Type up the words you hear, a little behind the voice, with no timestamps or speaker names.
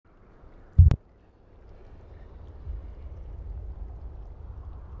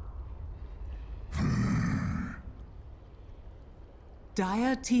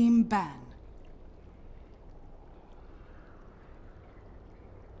Dire team ban.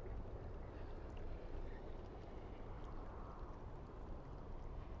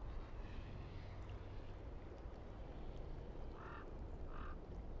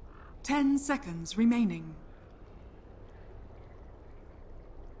 Ten seconds remaining.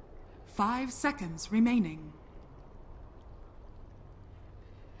 5 seconds remaining.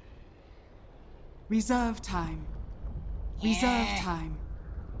 Reserve time. Reserve time.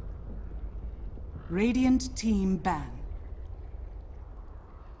 Radiant team ban.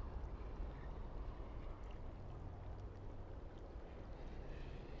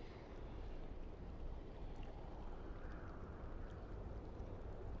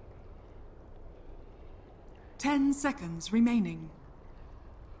 Ten seconds remaining.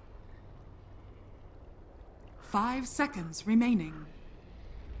 5 seconds remaining.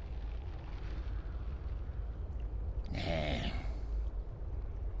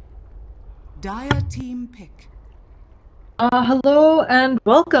 Dire team pick. Hello and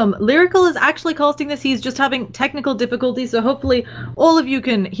welcome. Lyrical is actually casting this. He's just having technical difficulties, so hopefully all of you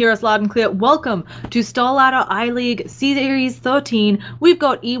can hear us loud and clear. Welcome to Starladder I-League Series 13. We've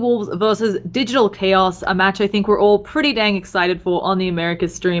got EWolves versus Digital Chaos, a match I think we're all pretty dang excited for on the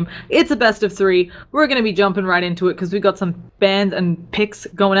Americas stream. It's a best of 3. We're going to be jumping right into it because we've got some bans and picks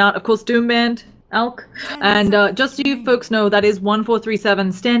going out. Of course, Doom band. Alk. And just so you folks know, that is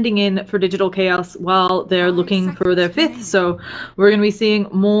 1437 standing in for Digital Chaos while they're looking for their 5th. So we're going to be seeing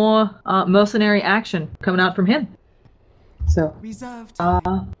more mercenary action coming out from him. So,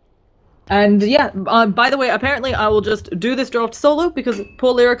 and yeah, by the way, apparently I will just do this draft solo because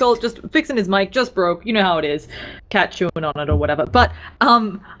poor Lyrical just fixing his mic just broke. You know how it is. Cat chewing on it or whatever. But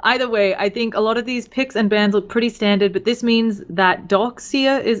either way, I think a lot of these picks and bans look pretty standard, but this means that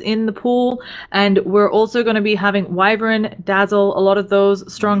Doxia is in the pool, and we're also going to be having Wyvern, Dazzle, a lot of those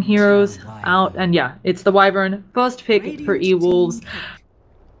strong heroes out. And yeah, it's the Wyvern. First pick for EWolves.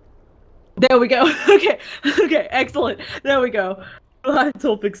 There we go. Okay, excellent. There we go. It's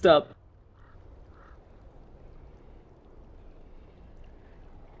all fixed up.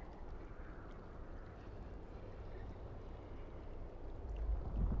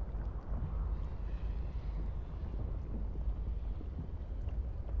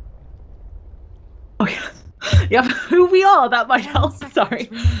 Oh yeah, yep. Who we are, that might help. Sorry.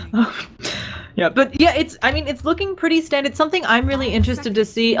 Yeah, but yeah, it's looking pretty standard. Something I'm really interested to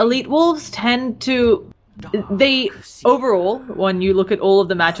see. EWolves tend to, overall, when you look at all of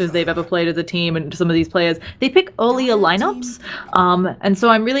the matches they've ever played as a team and some of these players, they pick earlier lineups. And so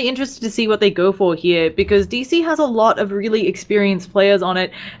I'm really interested to see what they go for here, because DC has a lot of really experienced players on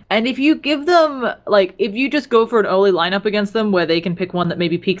it. And if you give them, if you just go for an early lineup against them where they can pick one that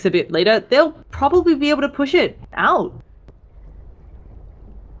maybe peaks a bit later, they'll probably be able to push it out.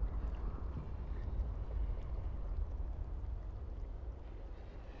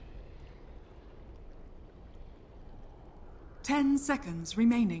 Ten seconds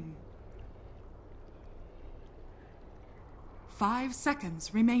remaining. 5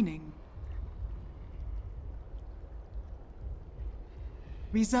 seconds remaining.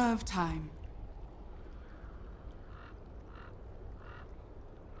 Reserve time.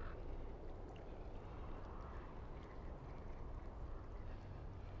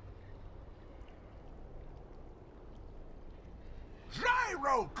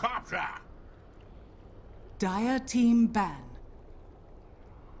 Gyrocopter! Dire team ban.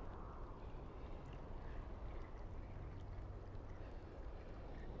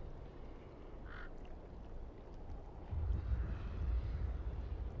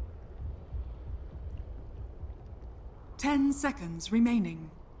 Ten seconds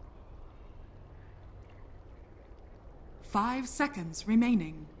remaining. 5 seconds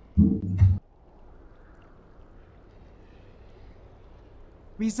remaining.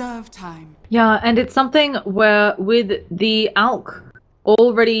 Reserve time. Yeah, and it's something where with the Alk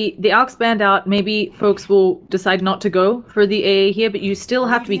Alk's banned out, maybe folks will decide not to go for the AA here, but you still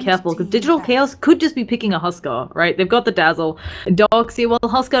have to be careful, because Digital Chaos could just be picking a Huskar, right? They've got the Dazzle. Doxy, well,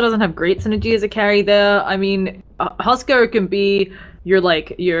 Huskar doesn't have great synergy as a carry there. I mean, Huskar can be your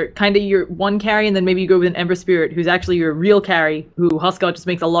one carry, and then maybe you go with an Ember Spirit, who's actually your real carry, who Huskar just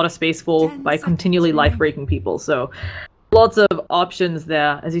makes a lot of space for by continually life-breaking people, so lots of options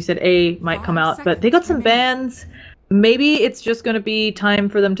there. As you said, A might come out, but they got some bans. Maybe it's just going to be time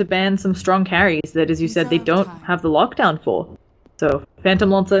for them to ban some strong carries that, as you said, they don't have the lockdown for. So,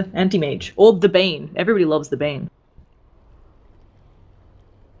 Phantom Lancer, Anti-Mage, or the Bane. Everybody loves the Bane.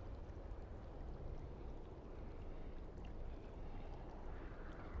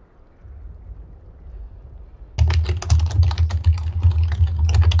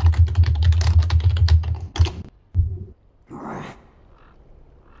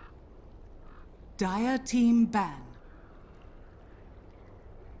 Dire team ban.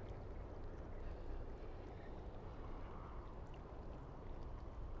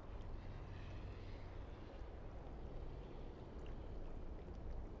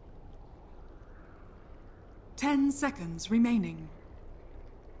 Ten seconds remaining.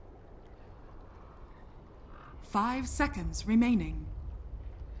 5 seconds remaining.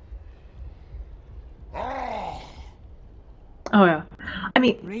 Oh yeah. I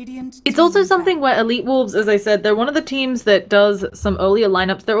mean, Radiant it's team also something ban. where EWolves, as I said, they're one of the teams that does some earlier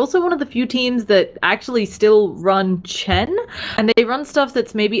lineups. They're also one of the few teams that actually still run Chen, and they run stuff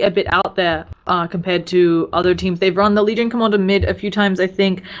that's maybe a bit out there compared to other teams. They've run the Legion Commander mid a few times, I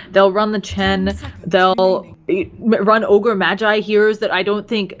think. They'll run the 10 Chen. seconds They'll remaining. run Ogre Magi heroes that I don't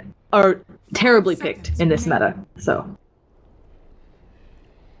think are terribly picked seconds in this meta. remaining. So.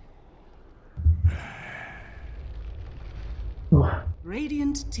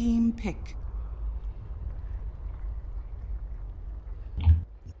 Radiant team pick.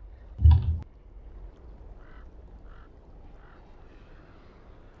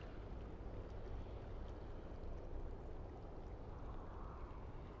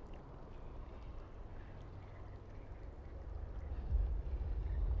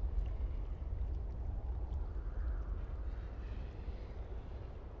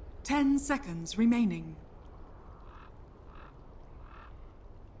 Ten seconds remaining.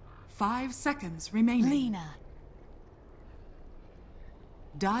 5 seconds remaining. Lena.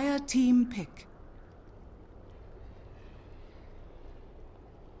 Dire team pick.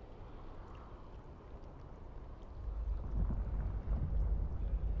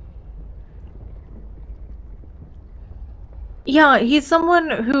 Yeah, he's someone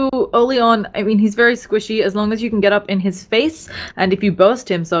who early on, I mean, he's very squishy as long as you can get up in his face, and if you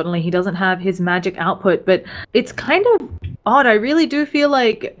burst him, certainly he doesn't have his magic output, but it's kind of odd. I really do feel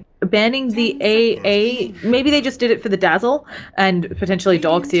like banning the 10 AA, seconds. maybe they just did it for the Dazzle, and potentially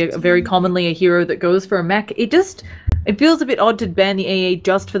Doxy, very commonly a hero that goes for a mech. It feels a bit odd to ban the AA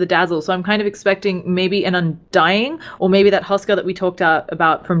just for the Dazzle, so I'm kind of expecting maybe an Undying, or maybe that Husker that we talked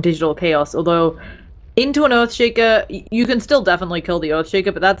about from Digital Chaos, although into an Earthshaker, you can still definitely kill the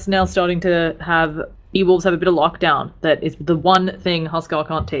Earthshaker, but that's now starting to have EWolves have a bit of lockdown. That is the one thing Huskar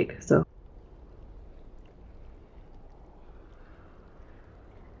can't take, so.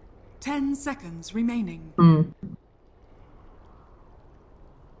 10 seconds remaining.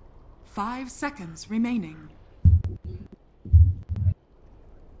 5 seconds remaining.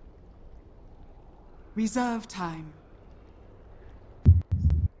 Reserve time.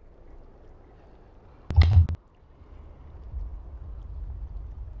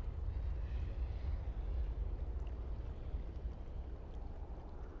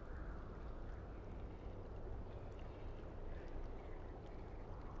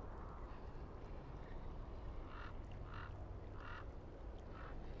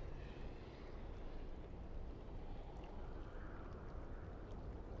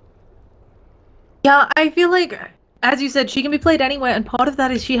 Yeah, I feel like, as you said, she can be played anywhere, and part of that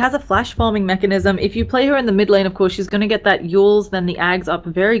is she has a flash farming mechanism. If you play her in the mid lane, of course, she's going to get that Yules, then the Ags up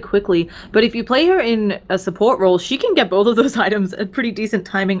very quickly. But if you play her in a support role, she can get both of those items at pretty decent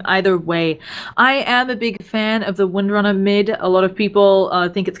timing either way. I am a big fan of the Windrunner mid. A lot of people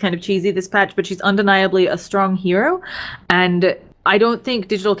think it's kind of cheesy, this patch, but she's undeniably a strong hero. And I don't think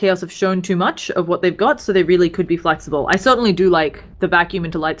Digital Chaos have shown too much of what they've got, so they really could be flexible. I certainly do like the vacuum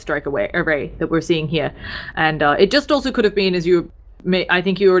into light strike array that we're seeing here. And it just also could have been, as I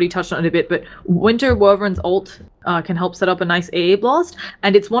think you already touched on it a bit, but Winter Wyvern's ult can help set up a nice AA blast,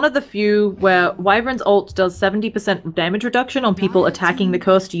 and it's one of the few where Wyvern's ult does 70% damage reduction on people attacking the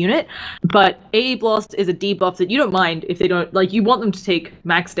cursed unit, but AA blast is a debuff that you don't mind if they don't, like, you want them to take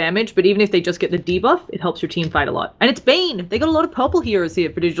max damage, but even if they just get the debuff, it helps your team fight a lot. And it's Bane! They got a lot of purple heroes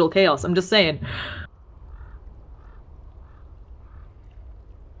here for Digital Chaos, I'm just saying.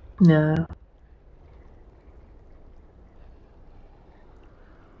 No.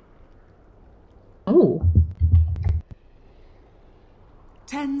 Oh.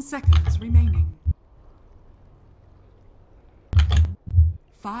 10 seconds remaining.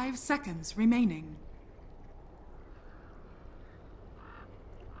 5 seconds remaining.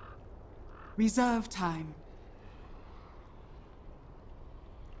 Reserve time.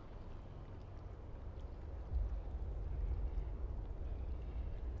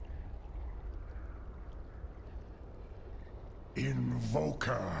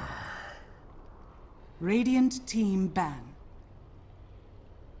 Invoker. Radiant team ban.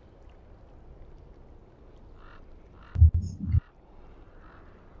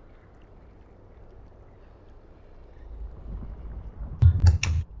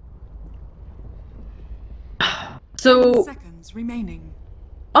 So 10 seconds remaining.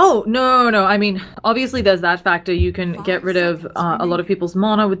 Oh, no. I mean, obviously there's that factor. You can 5 get rid of seconds a lot of remaining. people's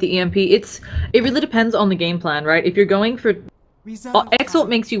mana with the EMP. It really depends on the game plan, right? If you're going for Reserve Exalt time.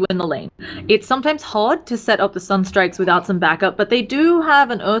 makes you win the lane. It's sometimes hard to set up the Sunstrikes without some backup, but they do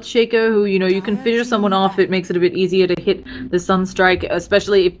have an Earthshaker who, you can finish someone off. It makes it a bit easier to hit the Sunstrike,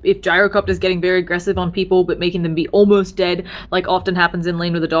 especially if Gyrocopter is getting very aggressive on people, but making them be almost dead, like often happens in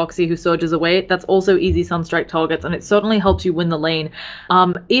lane with a Doxy who surges away. That's also easy Sunstrike targets, and it certainly helps you win the lane.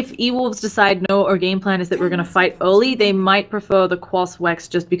 If EWolves decide no, our game plan is that we're going to fight early, they might prefer the Quas Wex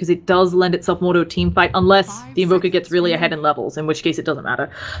just because it does lend itself more to a team fight, unless the Invoker gets really ahead in levels, in which case it doesn't matter.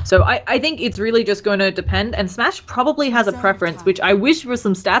 So I think it's really just going to depend, and Smash probably has a preference, which I wish were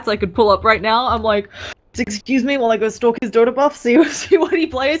some stats I could pull up right now. I'm like, excuse me while I go stalk his Dota buff, see what he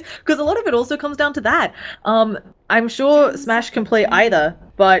plays, because a lot of it also comes down to that. I'm sure Smash can play either,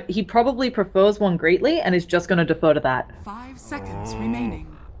 but he probably prefers one greatly and is just going to defer to that. 5 seconds remaining.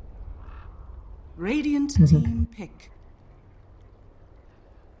 Radiant team pick.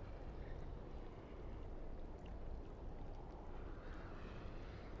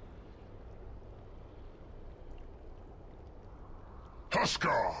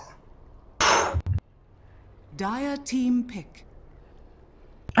 Huskar! Dire team pick.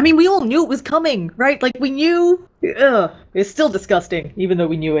 I mean, we all knew it was coming, right? Like, we knew... Ugh, it's still disgusting, even though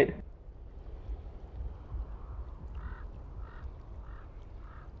we knew it.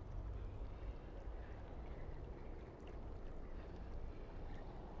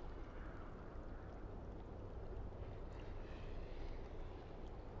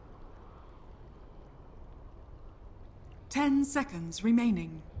 Ten seconds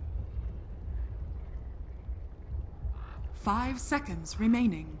remaining. 5 seconds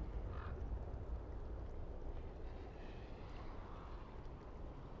remaining.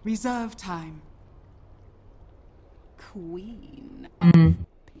 Reserve time. Queen of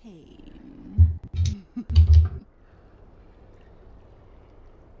pain.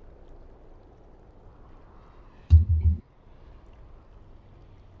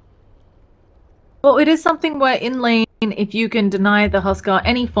 Well, it is something where in lane, if you can deny the Huskar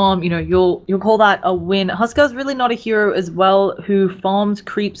any farm, you'll call that a win. Huskar's really not a hero as well who farms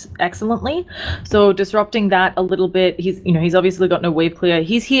creeps excellently, so disrupting that a little bit. He's obviously got no wave clear.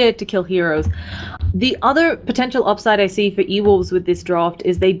 He's here to kill heroes. The other potential upside I see for EWolves with this draft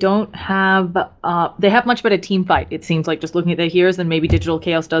is they don't have they have much better team fight. It seems like, just looking at their heroes, than maybe Digital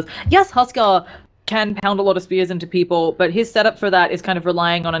Chaos does. Yes, Huskar can pound a lot of spears into people, but his setup for that is kind of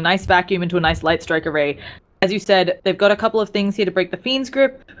relying on a nice vacuum into a nice light strike array. As you said, they've got a couple of things here to break the Fiend's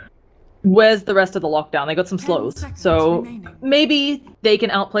grip. Where's the rest of the lockdown? They got some slows, so maybe they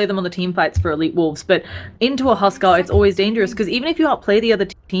can outplay them on the team fights for Elite Wolves, but into a Huskar, it's always dangerous, because even if you outplay the other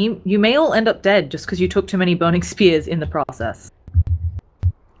team, you may all end up dead just because you took too many burning spears in the process.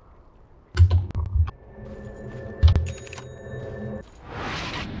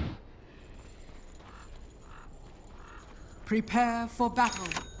 Prepare for battle.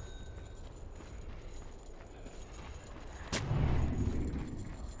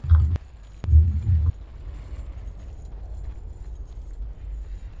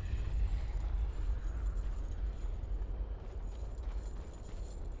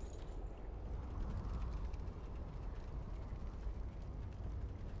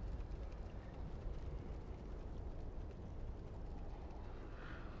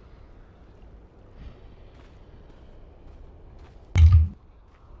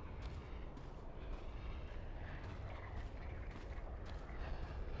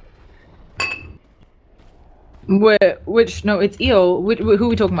 No, it's EO. Who are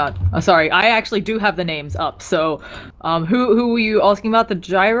we talking about? Oh, sorry, I actually do have the names up. So, who were you asking about? The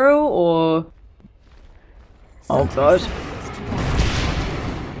Gyro or? Oh gosh.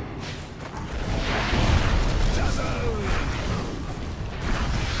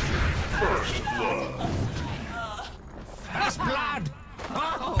 First blood!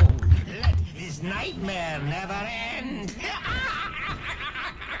 Oh, let this nightmare never end!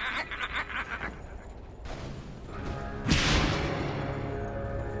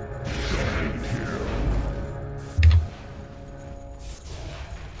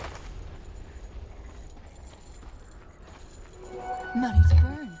 Money to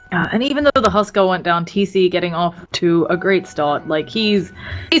burn. And even though the Huskar went down, TC getting off to a great start. Like, he's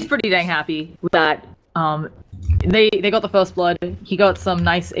pretty dang happy with that. They got the first blood. He got some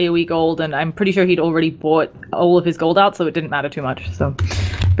nice AoE gold, and I'm pretty sure he'd already bought all of his gold out, so it didn't matter too much. So,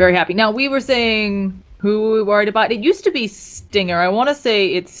 very happy. Now, we were saying who we were worried about. It used to be Stinger. I want to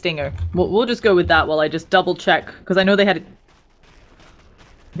say it's Stinger. We'll just go with that while I just double check, because I know they had.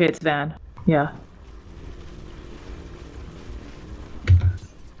 Okay, it's Van. Yeah.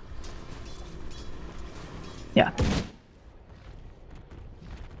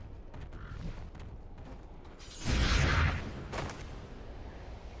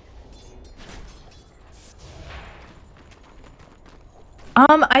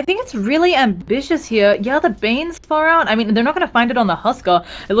 I think it's really ambitious here. Yeah, the Bane's far out. I mean, they're not going to find it on the Huskar.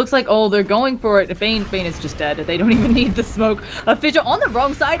 It looks like, oh, they're going for it. Bane is just dead. They don't even need the smoke. A Fissure on the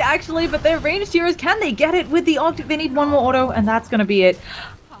wrong side, actually, but their ranged heroes, can they get it with the Optic? They need one more auto, and that's going to be it.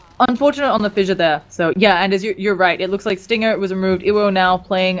 Unfortunate on the Fissure there. So, yeah, and as you're right, it looks like Stinger was removed. Iwo now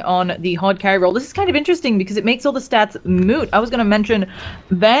playing on the hard carry role. This is kind of interesting because it makes all the stats moot. I was going to mention,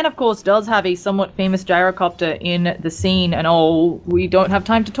 Van, of course, does have a somewhat famous gyrocopter in the scene, and oh, we don't have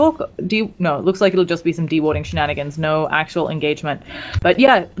time to talk. No, it looks like it'll just be some dewarding shenanigans, no actual engagement. But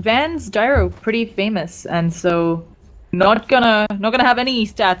yeah, Van's gyro, pretty famous, and so not gonna have any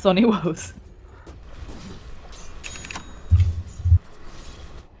stats on Iwos.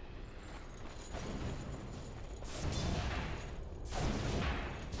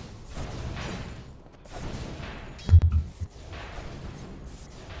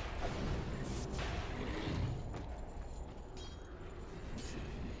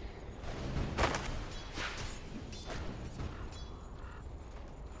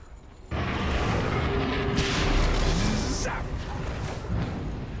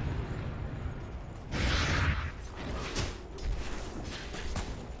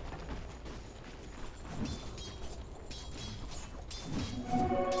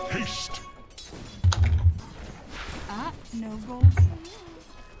 Haste. No gold for you.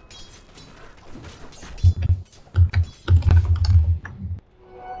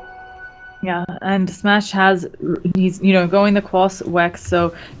 Yeah, and Smash he's, going the cross Wex,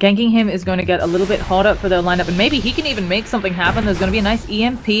 so ganking him is going to get a little bit harder for their lineup, and maybe he can even make something happen. There's going to be a nice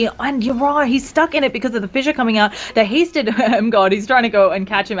EMP, and you're right, he's stuck in it because of the Fissure coming out. The hasted God, he's trying to go and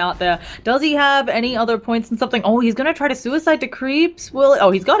catch him out there. Does he have any other points and something? Oh, he's going to try to suicide to creeps. Oh,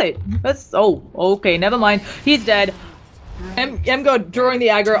 he's got it. Okay, never mind. He's dead. M-God drawing the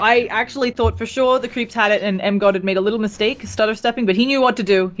aggro. I actually thought for sure the creeps had it and M-God had made a little mistake, stutter stepping, but he knew what to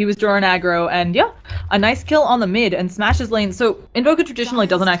do. He was drawing aggro, and yeah, a nice kill on the mid and Smash's lane. So Invoker traditionally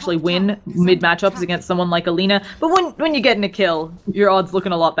doesn't actually win mid matchups against someone like Alina, but when you're getting a kill, your odds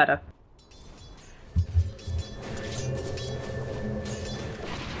looking a lot better.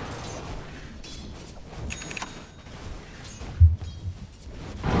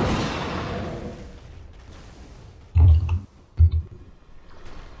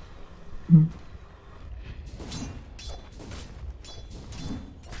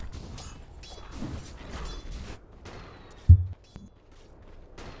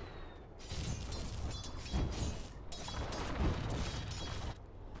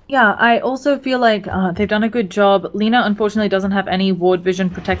 Yeah, I also feel like they've done a good job. Lina, unfortunately, doesn't have any ward vision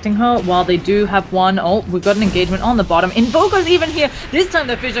protecting her, while they do have one. Oh, we've got an engagement on the bottom. Invoker's even here. This time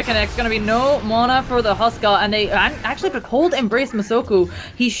the Fissure connects. Going to be no mana for the Huskar, and they actually put Cold Embrace Masoku.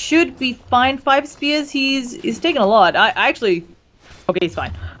 He should be fine. 5 spears. He's taking a lot. Okay, he's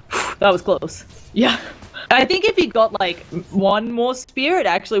fine. That was close. Yeah. I think if he got like one more spear, it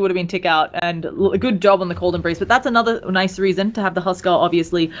actually would have been tick out, and a good job on the Cold Embrace. But that's another nice reason to have the Huskar,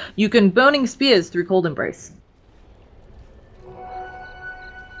 obviously. You can burning spears through Cold Embrace.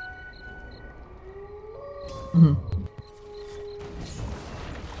 Mm-hmm.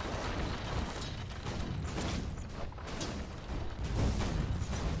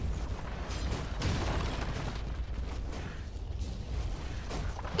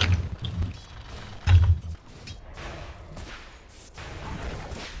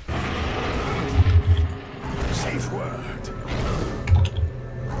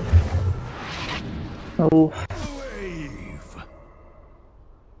 Oh.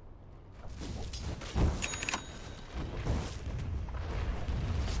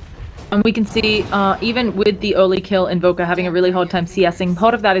 And we can see, even with the early kill, Invoker having a really hard time CSing.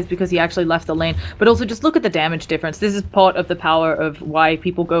 Part of that is because he actually left the lane, but also just look at the damage difference. This is part of the power of why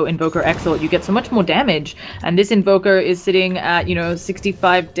people go Invoker Exalt. You get so much more damage, and this Invoker is sitting at,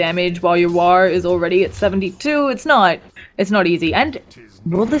 65 damage while your War is already at 72. It's not easy. And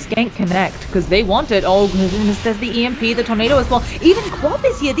will this gank connect? Because they want it. Oh, there's the EMP, the tornado as well. Even Quap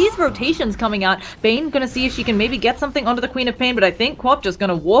is here. These rotations coming out. Bane gonna see if she can maybe get something onto the Queen of Pain, but I think Quap just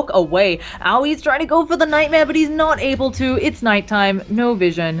gonna walk away. Owie's trying to go for the Nightmare, but he's not able to. It's nighttime, no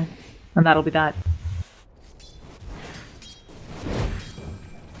vision, and that'll be that.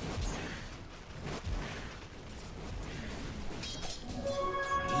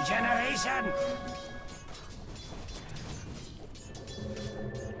 Regeneration!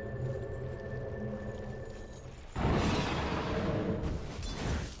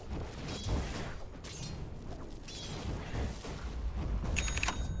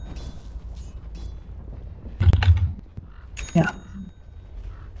 Yeah.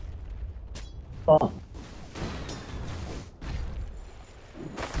 Oh.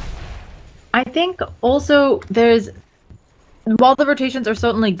 I think also there's, while the rotations are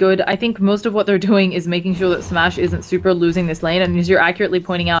certainly good, I think most of what they're doing is making sure that Smash isn't super losing this lane. And as you're accurately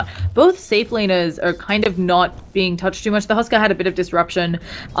pointing out, both safe laners are kind of not being touched too much. The Husker had a bit of disruption.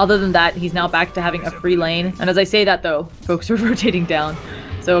 Other than that, he's now back to having a free lane. And as I say that, though, folks are rotating down.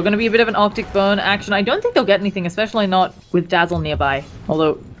 So going to be a bit of an Arctic Burn action. I don't think they'll get anything, especially not with Dazzle nearby.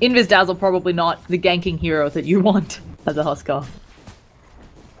 Although Invis Dazzle probably not the ganking hero that you want as a Husker.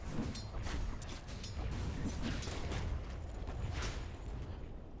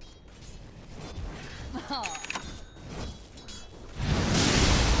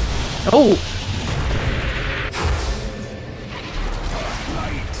 Oh!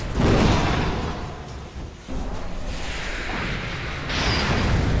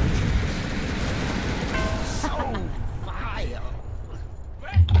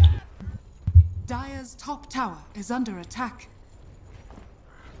 Dire's top tower is under attack.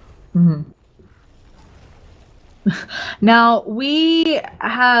 Now, we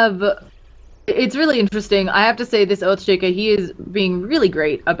have... It's really interesting. I have to say, this Earthshaker, he is being really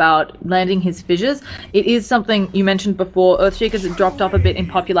great about landing his fissures. It is something you mentioned before. Earthshakers have dropped off a bit in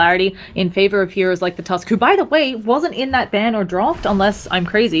popularity in favor of heroes like the Tusk, who, by the way, wasn't in that ban or dropped, unless I'm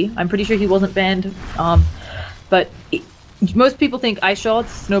crazy. I'm pretty sure he wasn't banned. Most people think Ice Shards,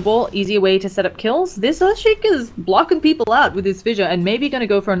 Snowball, easier way to set up kills. This Earthshaker is blocking people out with his fissure and maybe going to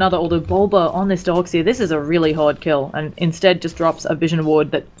go for another, although Bulba on this Darkseer, this is a really hard kill, and instead just drops a vision ward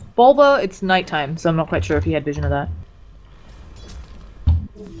that Bulba, it's nighttime, so I'm not quite sure if he had vision of that.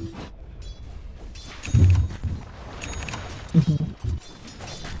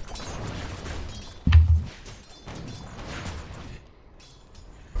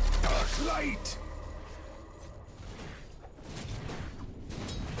 Dark light.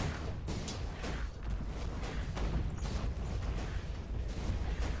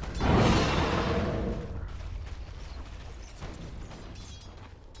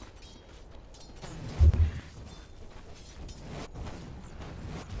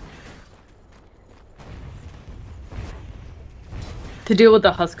 To deal with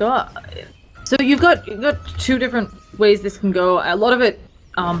the Husker, so you've got two different ways this can go. A lot of it,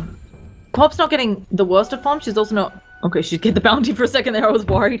 Quap's not getting the worst of farm. She's also not okay. She'd get the bounty for a second there. I was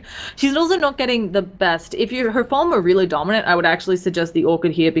worried. She's also not getting the best. If her farm were really dominant, I would actually suggest the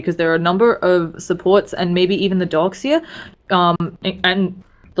Orchid here because there are a number of supports and maybe even the Darkseer, and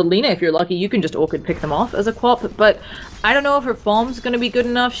the Lina, if you're lucky, you can just Orchid pick them off as a Quap, but I don't know if her farm's going to be good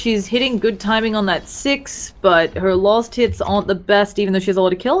enough. She's hitting good timing on that 6, but her lost hits aren't the best, even though she has a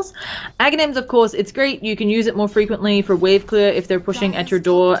lot of kills. Aghanims, of course, it's great. You can use it more frequently for wave clear if they're pushing at your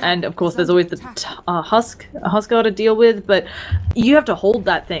door, and of course there's always the Huskar to deal with, but you have to hold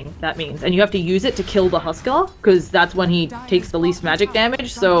that thing, that means, and you have to use it to kill the Huskar, because that's when he takes the least magic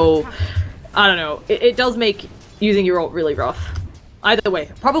damage, so I don't know. It does make using your ult really rough. Either way,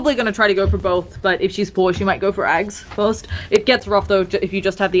 probably going to try to go for both, but if she's poor, she might go for Ags first. It gets rough, though, if you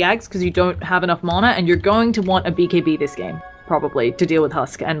just have the Ags, because you don't have enough mana, and you're going to want a BKB this game, probably, to deal with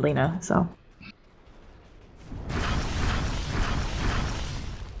Husk and Lina, so...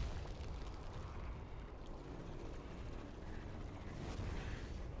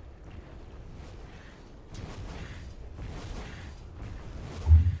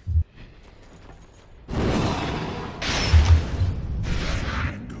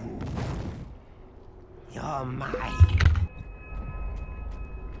 You're mine.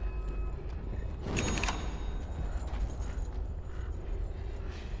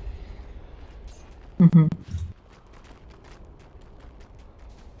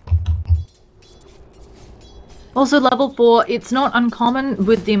 Also, level 4, it's not uncommon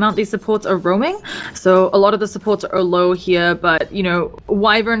with the amount these supports are roaming, so a lot of the supports are low here, but, you know,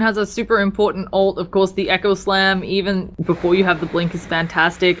 Wyvern has a super important ult, of course, the Echo Slam, even before you have the Blink, is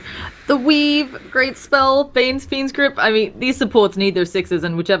fantastic. The Weave, great spell, Bane's Fiend's Grip, I mean, these supports need their 6s,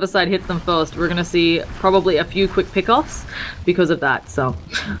 and whichever side hits them first, we're gonna see probably a few quick pickoffs because of that, so.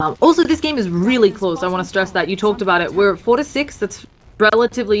 Also, this game is really close, I want to stress that. You talked about it, we're 4-6, that's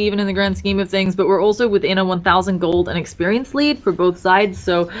relatively even in the grand scheme of things, but we're also within a 1,000 gold and experience lead for both sides,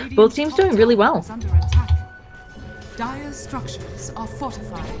 so both teams doing really well. Dire's structures are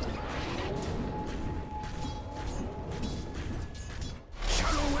fortified.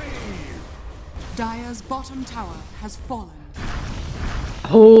 Dire's bottom tower has fallen.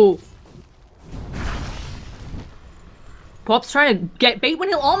 Oh! Pop's trying to get bait when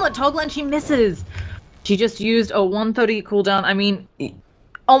he'll omelet toggle and she misses! She just used a 130 cooldown. I mean,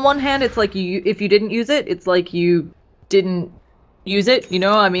 on one hand, it's like if you didn't use it, it's like you didn't use it, you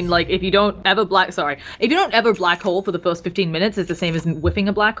know? I mean, like, if you don't ever black hole for the first 15 minutes, it's the same as whiffing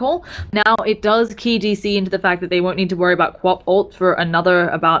a black hole. Now, it does key DC into the fact that they won't need to worry about Quap ult for another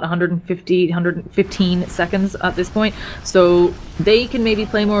about 115 seconds at this point, so they can maybe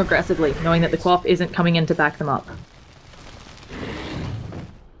play more aggressively, knowing that the Quap isn't coming in to back them up.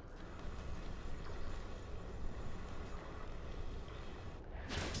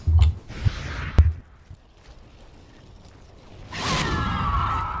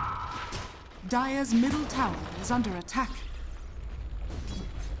 Dire's middle tower is under attack.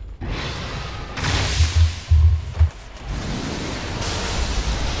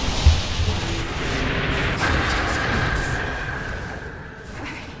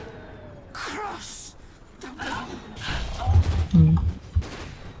 Cross the wall.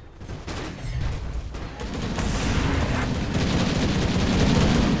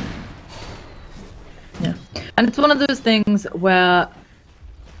 Yeah. And it's one of those things where,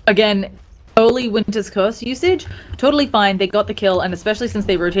 again, early Winter's Curse usage, totally fine, they got the kill, and especially since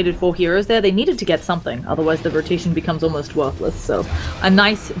they rotated 4 heroes there, they needed to get something, otherwise the rotation becomes almost worthless, so a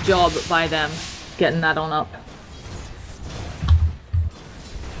nice job by them getting that on up.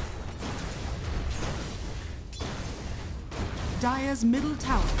 Dire's middle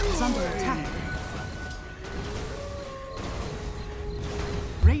tower is under attack.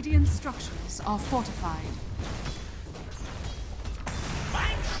 Radiant structures are fortified.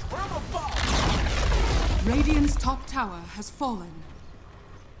 Radiant's top tower has fallen.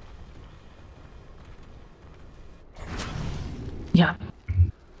 Yeah.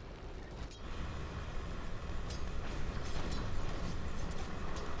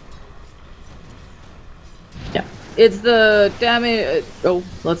 Yeah. It's the damage. Oh,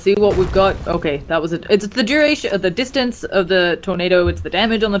 let's see what we've got. Okay, that was it. It's the duration, the distance of the tornado. It's the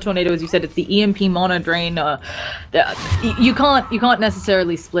damage on the tornado, as you said. It's the EMP mono drain. You can't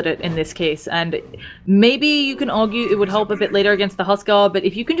necessarily split it in this case. And maybe you can argue it would help a bit later against the Huskar. But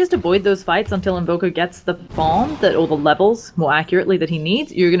if you can just avoid those fights until Invoker gets the farm or the levels more accurately that he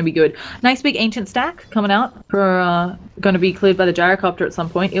needs, you're gonna be good. Nice big ancient stack coming out for gonna be cleared by the gyrocopter at some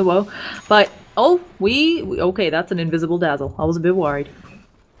point. Whoa, but. Oh, okay, that's an invisible dazzle. I was a bit worried.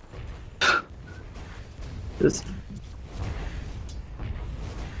 Just...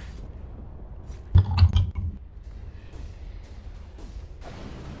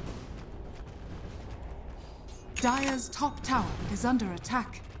 Dire's top tower is under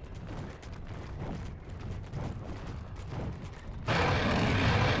attack.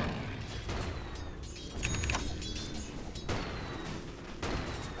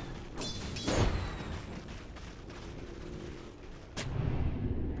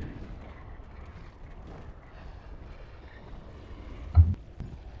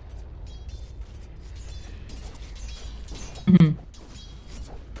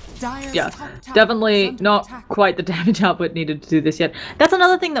 Yeah, definitely not quite the damage output needed to do this yet. That's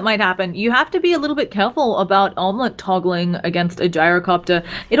another thing that might happen. You have to be a little bit careful about omelet toggling against a gyrocopter.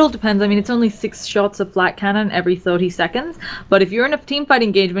 It all depends. I mean, it's only 6 shots of flat cannon every 30 seconds. But if you're in a teamfight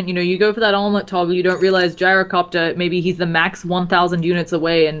engagement, you know, you go for that omelet toggle, you don't realize gyrocopter, maybe he's the max 1,000 units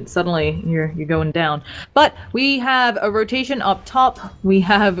away, and suddenly you're going down. But we have a rotation up top. We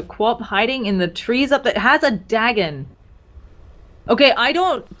have Quap hiding in the trees up that has a Dagon. Okay, I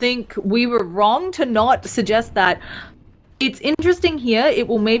don't think we were wrong to not suggest that. It's interesting here. It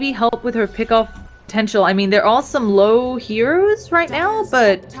will maybe help with her pick-off potential. I mean, there are some low heroes right now,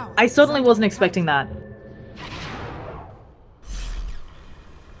 but I certainly wasn't expecting that.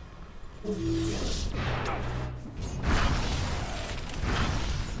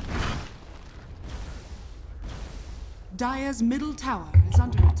 Dire's middle tower is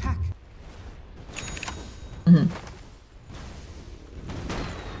under attack.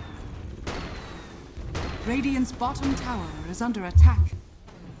 Radiant's bottom tower is under attack.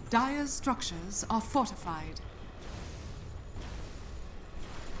 Dire's structures are fortified.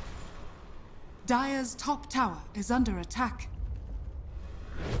 Dire's top tower is under attack.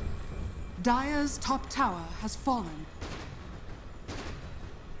 Dire's top tower has fallen.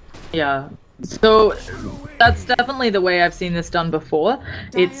 Yeah. So that's definitely the way I've seen this done before.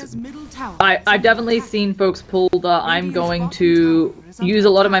 It's I've definitely seen folks pull the I'm going to use a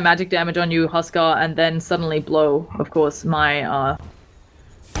lot of my magic damage on you, Huskar, and then suddenly blow, of course, my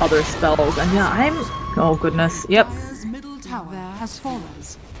other spells. And yeah, oh goodness, yep. Dire's middle tower has fallen.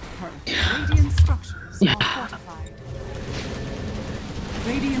 Radiant structures are fortified.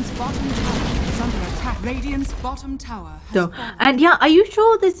 Radiant's bottom tower is under attack. Radiant's bottom tower has fallen. And yeah, are you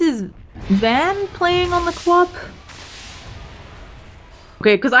sure this is Van playing on the Quap?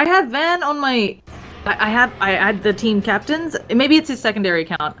 Okay, because I have Van on my I had the team captains. Maybe it's his secondary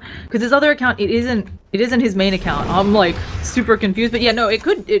account because his other account it isn't his main account. I'm like super confused, but yeah, no,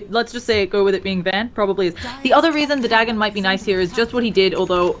 let's just say go with it being banned. Probably is. The other reason the Dagon might be nice here is just what he did,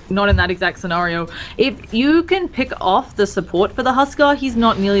 although not in that exact scenario. If you can pick off the support for the Huskar, he's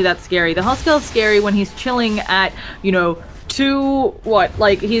not nearly that scary. The Huskar's scary when he's chilling at, you know,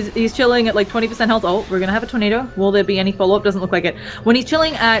 he's chilling at like 20% health. Oh, we're gonna have a tornado. Will there be any follow-up? Doesn't look like it. When he's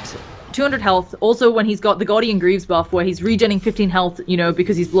chilling at 200 health, also when he's got the Guardian Greaves buff where he's regenning 15 health, you know,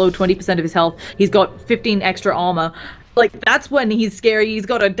 because he's below 20% of his health, he's got 15 extra armor. Like, that's when he's scary. He's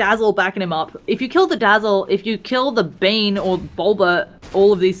got a Dazzle backing him up. If you kill the Dazzle, if you kill the Bane or Bulba,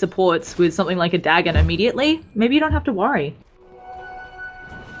 all of these supports with something like a Dagon immediately, maybe you don't have to worry.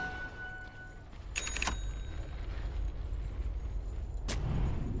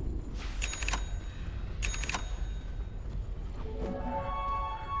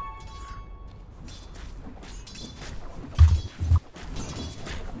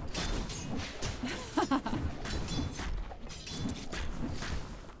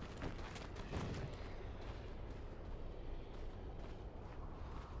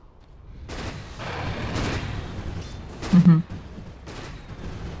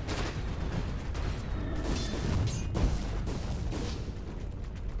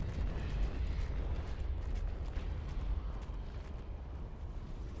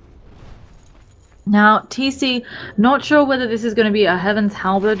 Now, TC, not sure whether this is going to be a Heaven's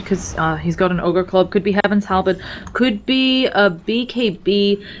Halberd, because he's got an Ogre Club. Could be Heaven's Halberd. Could be a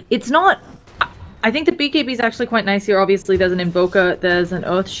BKB. It's not... I think the BKB is actually quite nice here. Obviously, there's an Invoker, there's an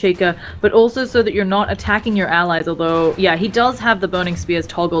Earthshaker, but also so that you're not attacking your allies, although, yeah, he does have the Burning Spears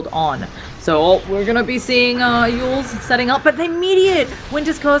toggled on. So, we're gonna be seeing EWolves setting up, but the immediate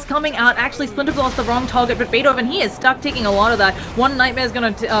Winter's Curse coming out. Actually, Splinter Blast the wrong target, but Beethoven, he is stuck taking a lot of that. One Nightmare's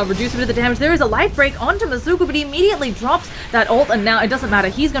gonna reduce a bit of the damage. There is a life break onto Masuku, but he immediately drops that ult, and now it doesn't matter.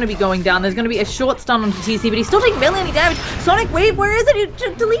 He's gonna be going down. There's gonna be a short stun onto TC, but he's still taking barely any damage. Sonic Wave, where is it?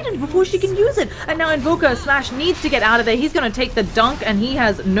 It deleted before she can use it. And now Invoker Smash needs to get out of there. He's gonna take the dunk, and he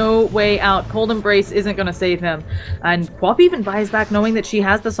has no way out. Cold Embrace isn't gonna save him. And Quap even buys back knowing that she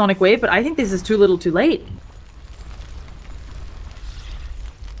has the Sonic Wave, but I think this is too little too late.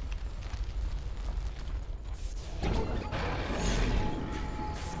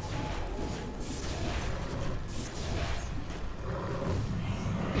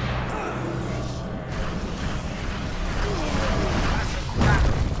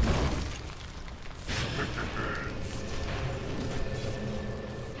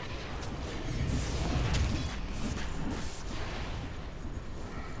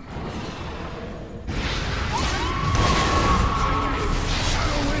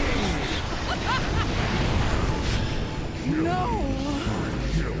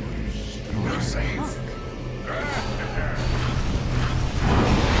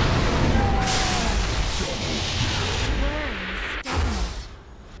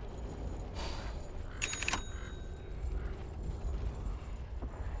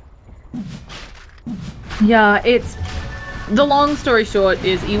 Yeah, it's... The long story short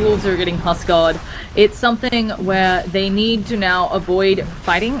is EWolves are getting Huskar'd. It's something where they need to now avoid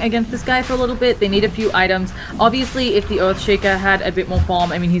fighting against this guy for a little bit. They need a few items. Obviously, if the Earthshaker had a bit more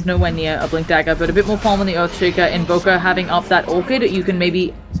farm, I mean, he's nowhere near a Blink Dagger, but a bit more farm on the Earthshaker, Invoker having up that Orchid, you can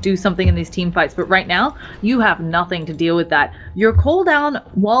maybe do something in these team fights. But right now, you have nothing to deal with that. Your cooldown,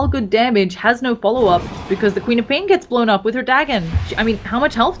 while good damage, has no follow-up because the Queen of Pain gets blown up with her Dagon. I mean, how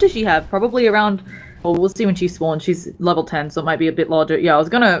much health does she have? Probably around... Well, we'll see when she spawns. She's level 10, so it might be a bit larger. Yeah, I was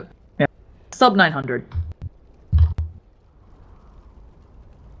gonna... Yeah, sub 900.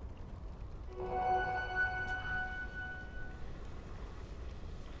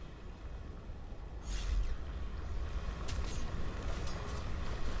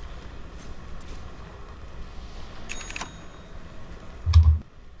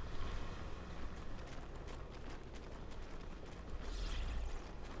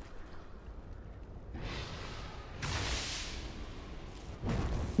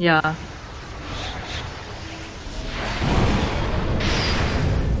 Yeah.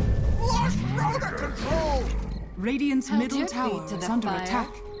 Lost rotor control! Radiant's middle tower is under attack.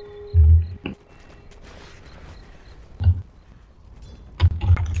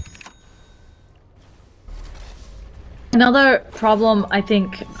 Another problem, I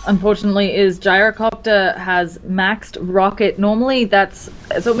think, unfortunately, is Gyrocopter has maxed rocket. Normally,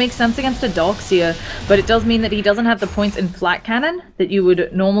 so it makes sense against a Darkseer, but it does mean that he doesn't have the points in flat cannon that you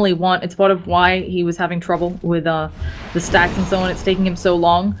would normally want. It's part of why he was having trouble with the stacks and so on. It's taking him so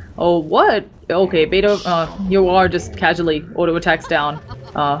long. Oh, what? Okay, Beta, you are just casually auto attacks down.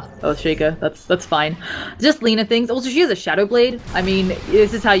 Earthshaker. That's fine. Just Lena things. Also, she has a Shadow Blade. I mean,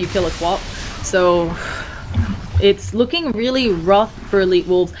 this is how you kill a quap. So it's looking really rough for Elite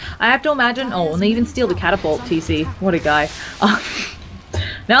Wolves. I have to imagine. Oh, and they even steal the catapult. TC. What a guy.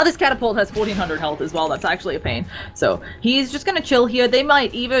 Now this catapult has 1400 health as well. That's actually a pain. So he's just gonna chill here. They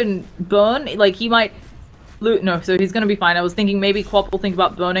might even burn. Like he might. No, so he's gonna be fine. I was thinking maybe Quap will think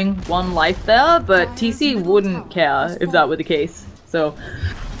about burning one life there, but TC wouldn't care if that were the case. So.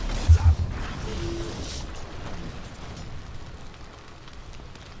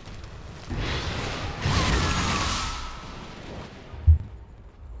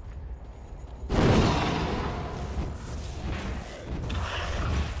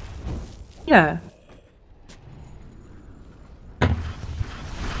 Yeah.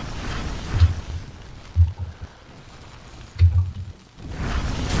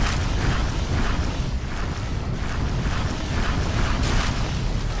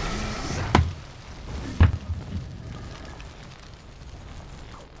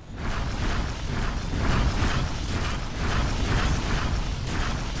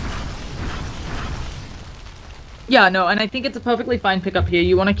 Yeah, no, and I think it's a perfectly fine pickup here.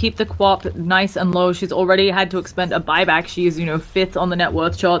 You want to keep the Quap nice and low. She's already had to expend a buyback. She is, you know, 5th on the net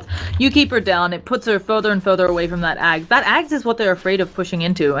worth charts. You keep her down. It puts her further and further away from that Ags. That Ags is what they're afraid of pushing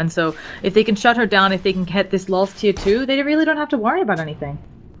into. And so if they can shut her down, if they can get this last tier 2, they really don't have to worry about anything.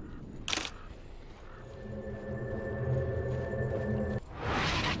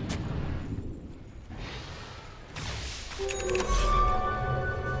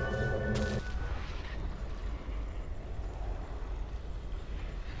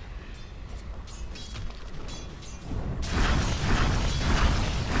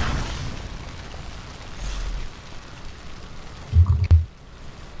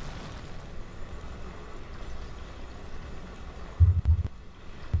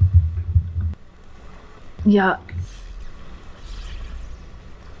 Yeah.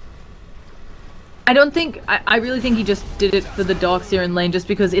 I don't think, I really think he just did it for the Dark Serum lane just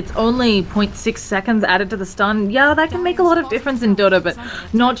because it's only 0.6 seconds added to the stun. Yeah, that can make a lot of difference in Dota, but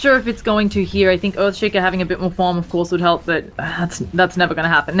not sure if it's going to here. I think Earthshaker having a bit more farm of course would help, but that's never going to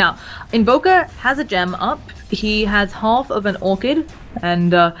happen. Now, Invoker has a gem up. He has half of an Orchid,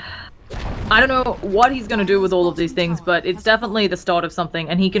 and I don't know what he's going to do with all of these things, but it's definitely the start of something,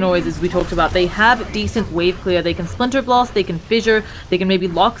 and he can always, as we talked about, they have decent wave clear. They can Splinter Blast, they can Fissure, they can maybe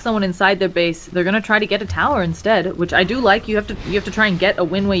lock someone inside their base. They're going to try to get a tower instead, which I do like. You have to try and get a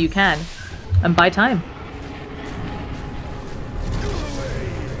win where you can, and buy time.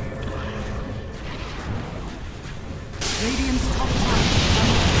 Radiant's top tower.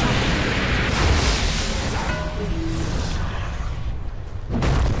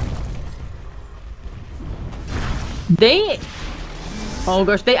 Oh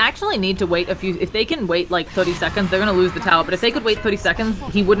gosh, they actually need to wait a few, if they can wait like 30 seconds, they're gonna lose the tower, but if they could wait 30 seconds,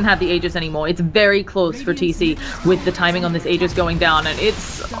 he wouldn't have the Aegis anymore. It's very close for TC with the timing on this Aegis going down, and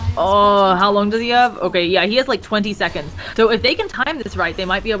it's, oh, how long does he have? Okay, yeah, he has like 20 seconds. So if they can time this right, they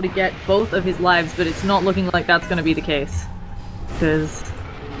might be able to get both of his lives, but it's not looking like that's gonna be the case. Because...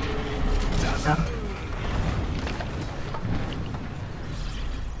 yeah.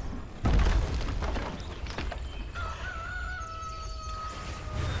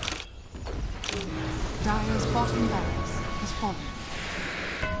 Dire's bottom barracks has fallen.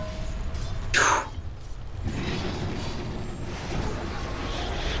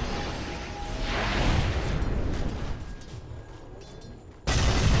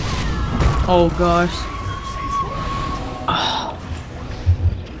 Oh gosh. Oh.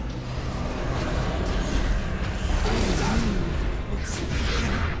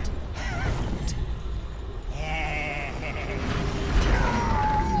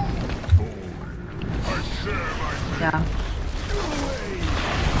 Yeah.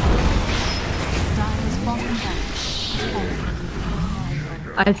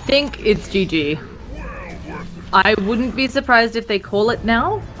 I think it's GG. I wouldn't be surprised if they call it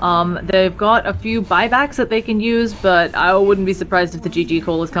now. They've got a few buybacks that they can use, but I wouldn't be surprised if the GG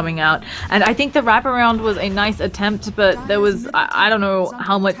call is coming out. And I think the wraparound was a nice attempt, but there was, I don't know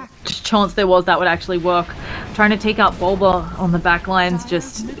how much chance there was that would actually work. Trying to take out Bulba on the back lines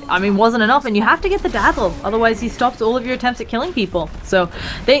just, I mean, wasn't enough, and you have to get the dazzle, otherwise he stops all of your attempts at killing people. So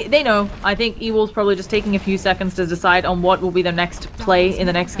they know. I think EWolves probably just taking a few seconds to decide on what will be their next play in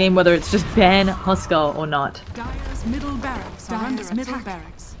the next game, whether it's just ban Husker or not. Dire's middle barracks are under attack. Middle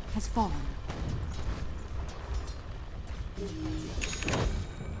barracks has fallen.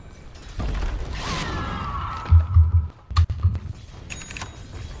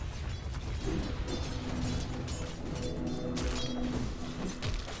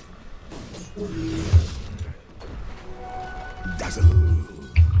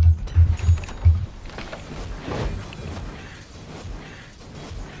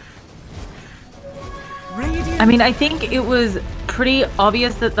 I mean, I think it was pretty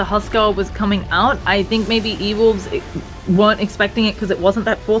obvious that the Huskar was coming out. I think maybe EWolves weren't expecting it because it wasn't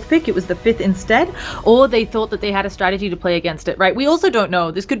that 4th pick, it was the 5th instead, or they thought that they had a strategy to play against it, right? We also don't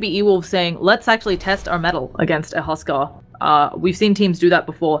know. This could be EWolves saying, let's actually test our mettle against a Huskar. We've seen teams do that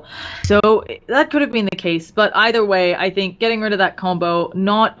before. So that could have been the case, but either way, I think getting rid of that combo,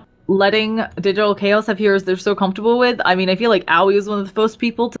 not letting Digital Chaos have heroes they're so comfortable with. I mean, I feel like Aoi was one of the first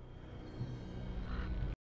people to